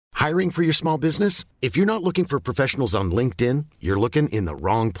Hiring for your small business? If you're not looking for professionals on LinkedIn, you're looking in the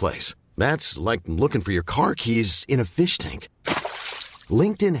wrong place. That's like looking for your car keys in a fish tank.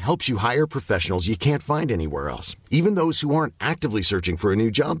 LinkedIn helps you hire professionals you can't find anywhere else, even those who aren't actively searching for a new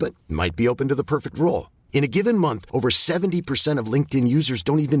job but might be open to the perfect role. In a given month, over 70% of LinkedIn users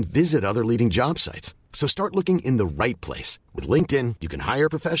don't even visit other leading job sites. So start looking in the right place. With LinkedIn, you can hire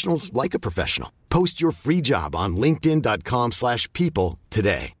professionals like a professional. Post your free job on linkedin.com/people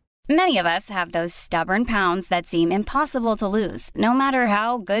today. Many of us have those stubborn pounds that seem impossible to lose, no matter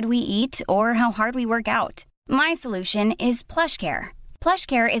how good we eat or how hard we work out. My solution is PlushCare.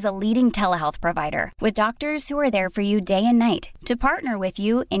 PlushCare is a leading telehealth provider with doctors who are there for you day and night to partner with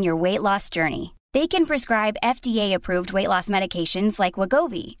you in your weight loss journey. They can prescribe FDA-approved weight loss medications like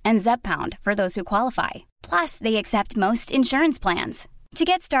Wegovy and Zepbound for those who qualify. Plus, they accept most insurance plans. To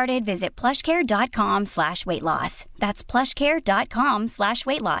get started, visit plushcare.com/weightloss. That's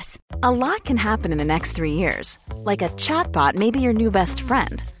plushcare.com/weightloss. A lot can happen in the next 3 years. Like a chatbot may be your new best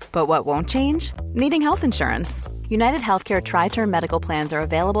friend. But what won't change? Needing health insurance. United Healthcare Tri-Term Medical Plans are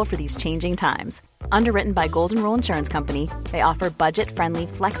available for these changing times. Underwritten by Golden Rule Insurance Company, they offer budget-friendly,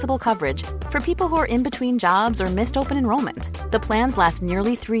 flexible coverage for people who are in between jobs or missed open enrollment. The plans last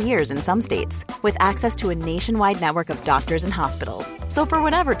nearly 3 years in some states, with access to a nationwide network of doctors and hospitals. So for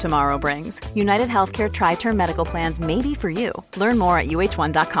whatever tomorrow brings, United Healthcare Tri-Term Medical Plans may be for you. Learn more at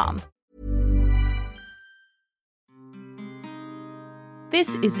uh1.com.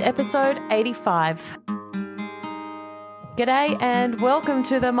 This is episode 85. G'day and welcome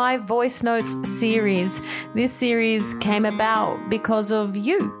to the My Voice Notes series. This series came about because of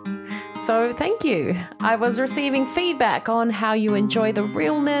you. So thank you. I was receiving feedback on how you enjoy the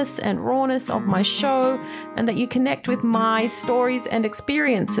realness and rawness of my show and that you connect with my stories and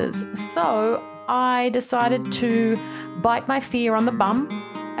experiences. So I decided to bite my fear on the bum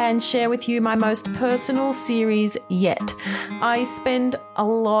and share with you my most personal series yet. I spend a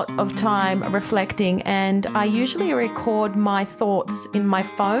lot of time reflecting and I usually record my thoughts in my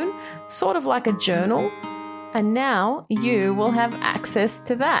phone, sort of like a journal, and now you will have access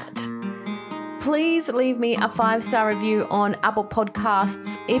to that. Please leave me a 5-star review on Apple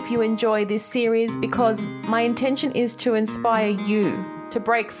Podcasts if you enjoy this series, because my intention is to inspire you to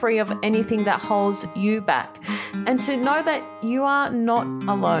break free of anything that holds you back and to know that you are not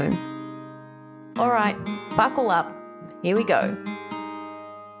alone. All right, buckle up. Here we go.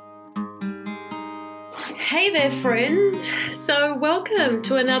 Hey there, friends. So welcome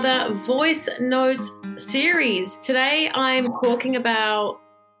to another Voice Notes series. Today I'm talking about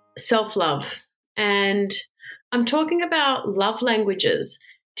self-love and I'm talking about love languages.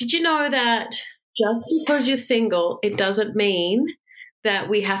 Did you know that just because you're single, it doesn't mean that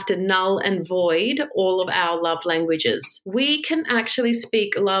we have to null and void all of our love languages. We can actually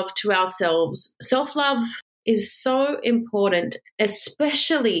speak love to ourselves. Self-love is so important,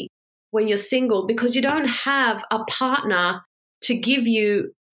 especially when you're single, because you don't have a partner to give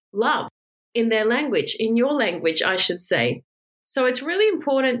you love in their language, in your language, I should say. So it's really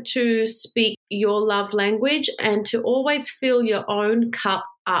important to speak your love language and to always fill your own cup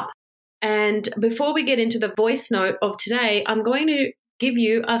up. And before we get into the voice note of today, I'm going to give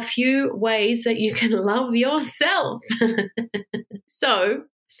you a few ways that you can love yourself. So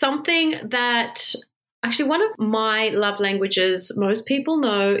something that actually one of my love languages most people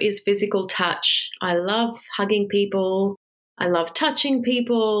know is physical touch. I love hugging people. I love touching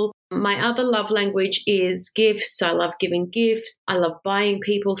people. My other love language is gifts. I love giving gifts. I love buying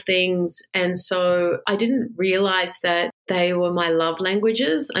people things. And so I didn't realize that they were my love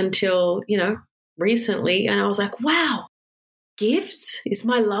languages until, recently. And I was like, wow, gifts is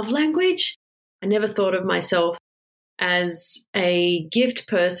my love language? I never thought of myself as a gift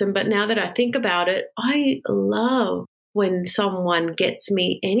person, but now that I think about it, I love when someone gets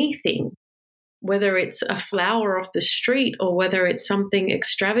me anything, whether it's a flower off the street or whether it's something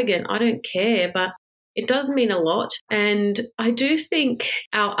extravagant. I don't care, but it does mean a lot. And I do think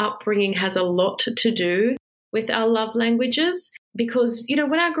our upbringing has a lot to do with our love languages because,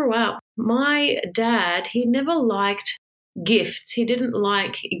 when I grew up, my dad, he never liked gifts. He didn't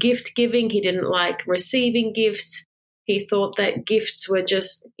like gift giving. He didn't like receiving gifts. He thought that gifts were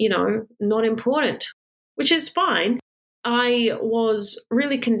just, not important, which is fine. I was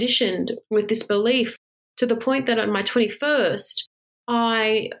really conditioned with this belief to the point that on my 21st,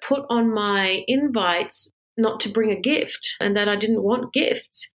 I put on my invites not to bring a gift and that I didn't want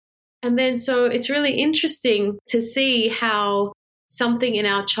gifts. And then so it's really interesting to see how something in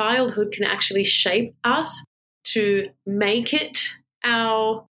our childhood can actually shape us to make it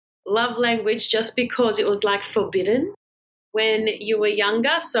our love language just because it was like forbidden. when you were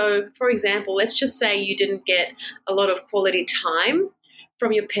younger. So, for example, let's just say you didn't get a lot of quality time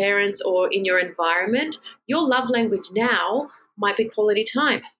from your parents or in your environment. Your love language now might be quality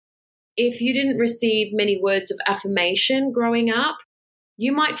time. If you didn't receive many words of affirmation growing up,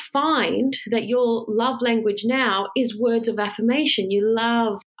 you might find that your love language now is words of affirmation. You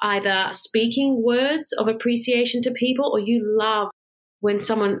love either speaking words of appreciation to people, or you love when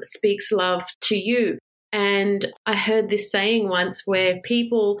someone speaks love to you. And I heard this saying once where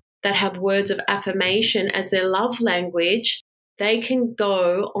people that have words of affirmation as their love language, they can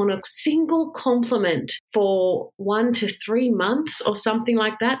go on a single compliment for 1 to 3 months or something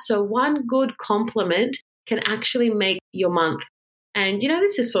like that. So one good compliment can actually make your month. And,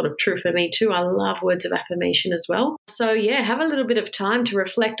 this is sort of true for me too. I love words of affirmation as well. So, have a little bit of time to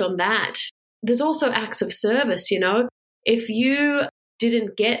reflect on that. There's also acts of service, If you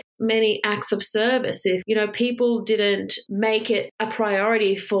didn't get many acts of service, if, people didn't make it a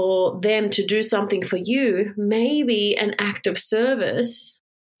priority for them to do something for you, maybe an act of service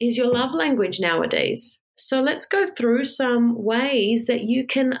is your love language nowadays. So let's go through some ways that you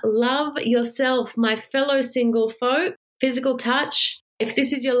can love yourself, my fellow single folk. Physical touch. If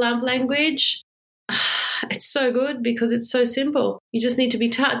this is your love language, it's so good because it's so simple. You just need to be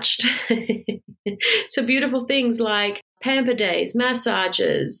touched. So beautiful things like pamper days,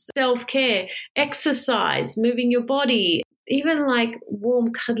 massages, self-care, exercise, moving your body, even like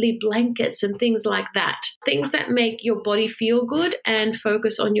warm, cuddly blankets and things like that. Things that make your body feel good and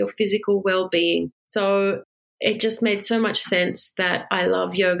focus on your physical well-being. So it just made so much sense that I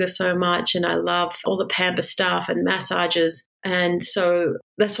love yoga so much and I love all the pamper stuff and massages. And so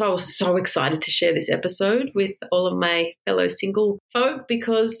that's why I was so excited to share this episode with all of my fellow single folk,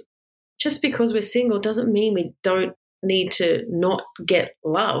 because just because we're single doesn't mean we don't need to not get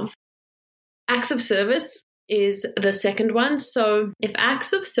love. Acts of service is the second one. So if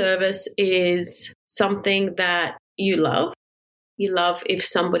acts of service is something that you love if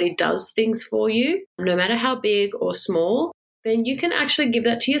somebody does things for you, no matter how big or small, then you can actually give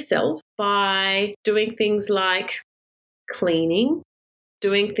that to yourself by doing things like cleaning,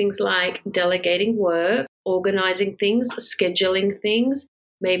 doing things like delegating work, organizing things, scheduling things,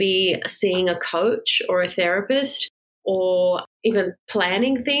 maybe seeing a coach or a therapist, or even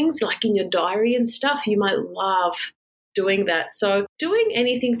planning things like in your diary and stuff. You might love doing that. So doing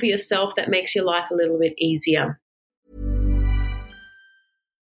anything for yourself that makes your life a little bit easier.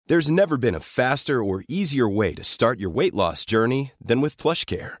 There's never been a faster or easier way to start your weight loss journey than with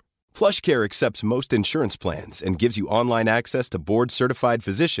PlushCare. PlushCare accepts most insurance plans and gives you online access to board-certified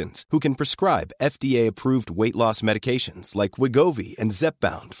physicians who can prescribe FDA-approved weight loss medications like Wegovy and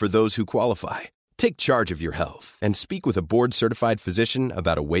Zepbound for those who qualify. Take charge of your health and speak with a board-certified physician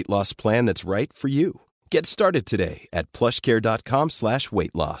about a weight loss plan that's right for you. Get started today at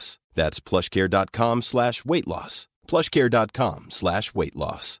plushcare.com/weight loss. That's plushcare.com/weight loss. plushcare.com/weight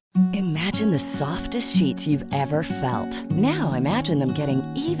loss. Imagine the softest sheets you've ever felt. Now imagine them getting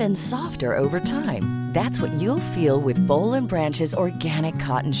even softer over time. That's what you'll feel with Boll & Branch's organic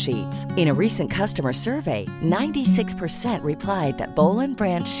cotton sheets. In a recent customer survey, 96% replied that Boll &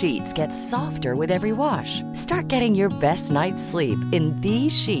 Branch sheets get softer with every wash. Start getting your best night's sleep in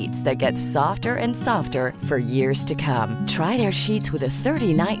these sheets that get softer and softer for years to come. Try their sheets with a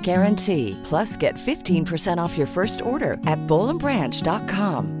 30-night guarantee. Plus, get 15% off your first order at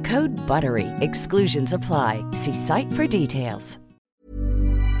bollandbranch.com. Code BUTTERY. Exclusions apply. See site for details.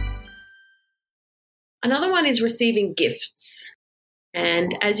 Another one is receiving gifts.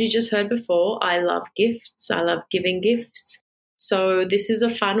 And as you just heard before, I love gifts. I love giving gifts. So this is a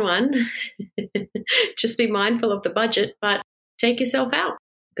fun one. Just be mindful of the budget, but take yourself out.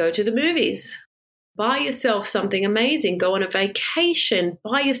 Go to the movies. Buy yourself something amazing. Go on a vacation.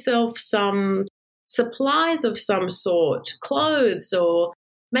 Buy yourself some supplies of some sort, clothes or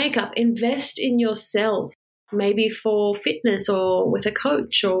makeup. Invest in yourself, maybe for fitness or with a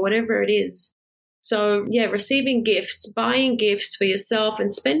coach or whatever it is. So, receiving gifts, buying gifts for yourself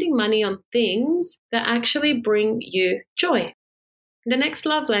and spending money on things that actually bring you joy. The next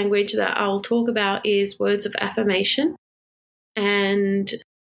love language that I'll talk about is words of affirmation. And,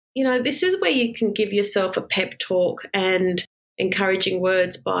 this is where you can give yourself a pep talk and encouraging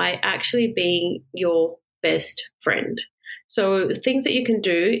words by actually being your best friend. So things that you can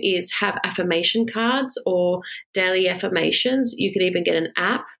do is have affirmation cards or daily affirmations. You can even get an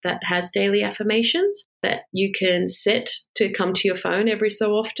app that has daily affirmations that you can set to come to your phone every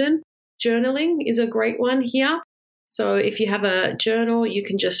so often. Journaling is a great one here. So if you have a journal, you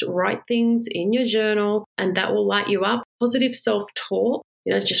can just write things in your journal and that will light you up. Positive self-talk,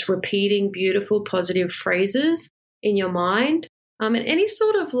 just repeating beautiful positive phrases in your mind, and any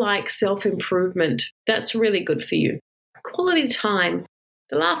sort of like self-improvement, that's really good for you. Quality time.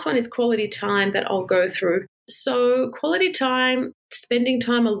 The last one is quality time that I'll go through. So quality time, spending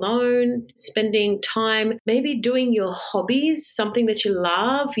time alone, spending time maybe doing your hobbies, something that you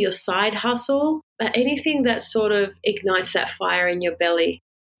love, your side hustle, but anything that sort of ignites that fire in your belly.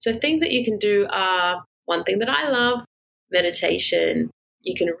 So things that you can do are, one thing that I love, meditation.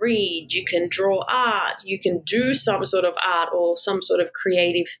 You can read, you can draw art, you can do some sort of art or some sort of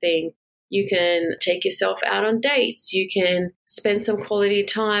creative thing. You can take yourself out on dates. You can spend some quality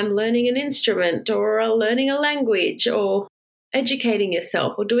time learning an instrument or learning a language or educating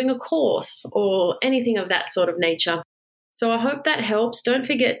yourself or doing a course or anything of that sort of nature. So I hope that helps. Don't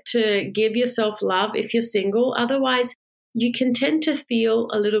forget to give yourself love if you're single. Otherwise, you can tend to feel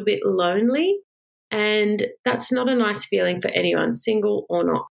a little bit lonely, and that's not a nice feeling for anyone, single or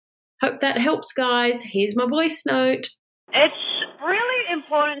not. Hope that helps, guys. Here's my voice note. It's really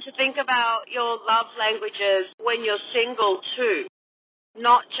important to think about your love languages when you're single too,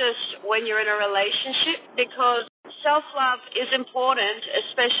 not just when you're in a relationship, because self-love is important,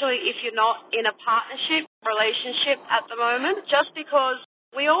 especially if you're not in a partnership relationship at the moment, just because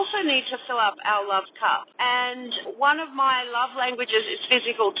we also need to fill up our love cup. And one of my love languages is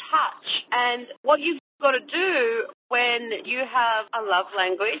physical touch. And what you've got to do when you have a love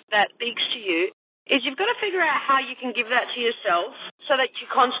language that speaks to you is you've got to figure out how you can give that to yourself so that you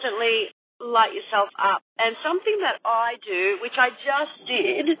constantly light yourself up. And something that I do, which I just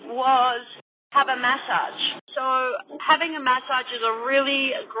did, was have a massage. So having a massage is a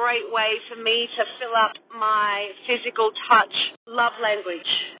really great way for me to fill up my physical touch love language.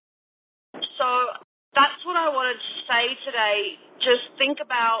 So that's what I wanted to say today. Just think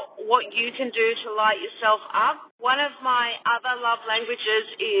about what you can do to light yourself up. One of my other love languages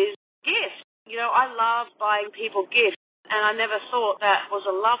is gifts. You know, I love buying people gifts, and I never thought that was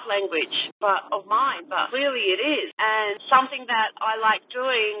a love language of mine, but clearly it is. And something that I like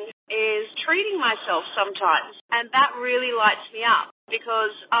doing is treating myself sometimes, and that really lights me up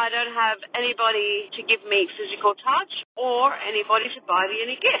because I don't have anybody to give me physical touch or anybody to buy me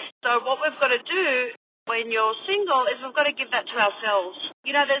any gifts. So what we've got to do when you're single is we've got to give that to ourselves.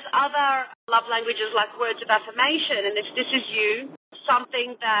 You know, there's other love languages like words of affirmation, and if this is you,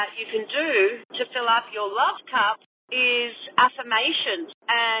 something that you can do to fill up your love cup is affirmations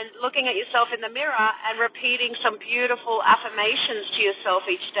and looking at yourself in the mirror and repeating some beautiful affirmations to yourself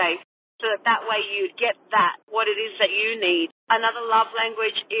each day so that way you get what it is that you need. Another love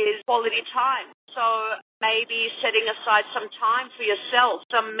language is quality time. So maybe setting aside some time for yourself,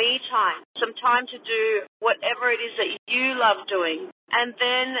 some me time, some time to do whatever it is that you love doing. And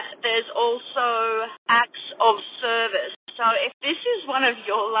then there's also acts of service. So if this is one of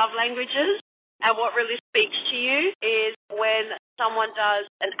your love languages and what really speaks to you is when someone does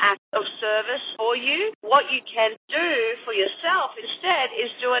an act of service for you, what you can do for yourself instead is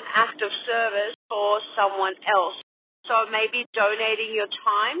do an act of service for someone else. So maybe donating your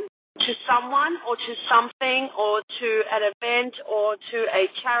time to someone or to something or to an event or to a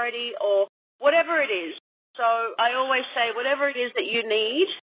charity or whatever it is. So I always say whatever it is that you need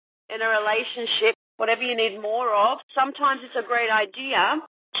in a relationship, whatever you need more of, sometimes it's a great idea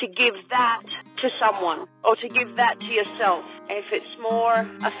to give that to someone or to give that to yourself. If it's more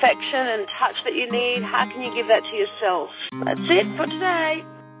affection and touch that you need, how can you give that to yourself? That's it for today.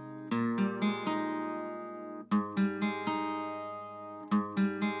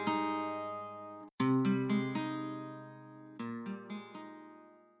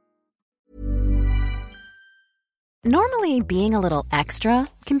 Normally, being a little extra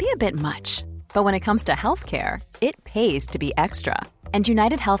can be a bit much, but when it comes to healthcare, it pays to be extra. And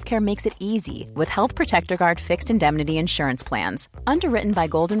United Healthcare makes it easy with Health Protector Guard fixed indemnity insurance plans. Underwritten by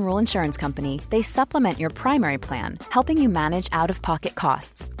Golden Rule Insurance Company, they supplement your primary plan, helping you manage out-of-pocket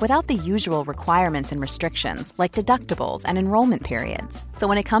costs without the usual requirements and restrictions like deductibles and enrollment periods. So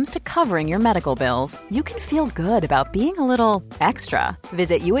when it comes to covering your medical bills, you can feel good about being a little extra.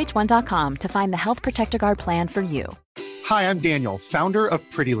 Visit UH1.com to find the Health Protector Guard plan for you. Hi, I'm Daniel, founder of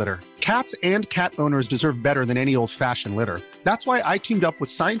Pretty Litter. Cats and cat owners deserve better than any old-fashioned litter. That's why I teamed up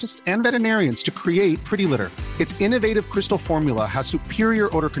with scientists and veterinarians to create Pretty Litter. Its innovative crystal formula has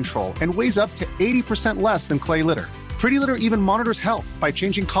superior odor control and weighs up to 80% less than clay litter. Pretty Litter even monitors health by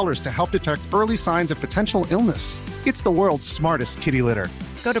changing colors to help detect early signs of potential illness. It's the world's smartest kitty litter.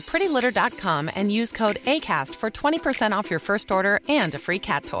 Go to prettylitter.com and use code ACAST for 20% off your first order and a free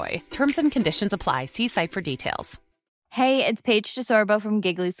cat toy. Terms and conditions apply. See site for details. Hey, it's Paige DeSorbo from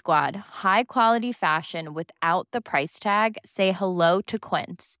Giggly Squad. High quality fashion without the price tag. Say hello to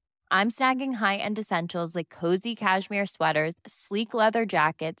Quince. I'm snagging high-end essentials like cozy cashmere sweaters, sleek leather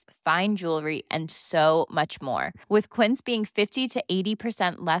jackets, fine jewelry, and so much more. With Quince being 50 to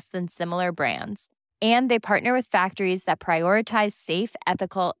 80% less than similar brands. And they partner with factories that prioritize safe,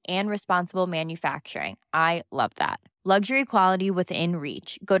 ethical, and responsible manufacturing. I love that. Luxury quality within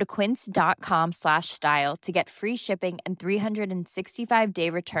reach. Go to quince.com/style to get free shipping and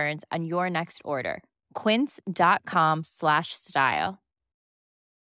 365-day returns on your next order. Quince.com/style.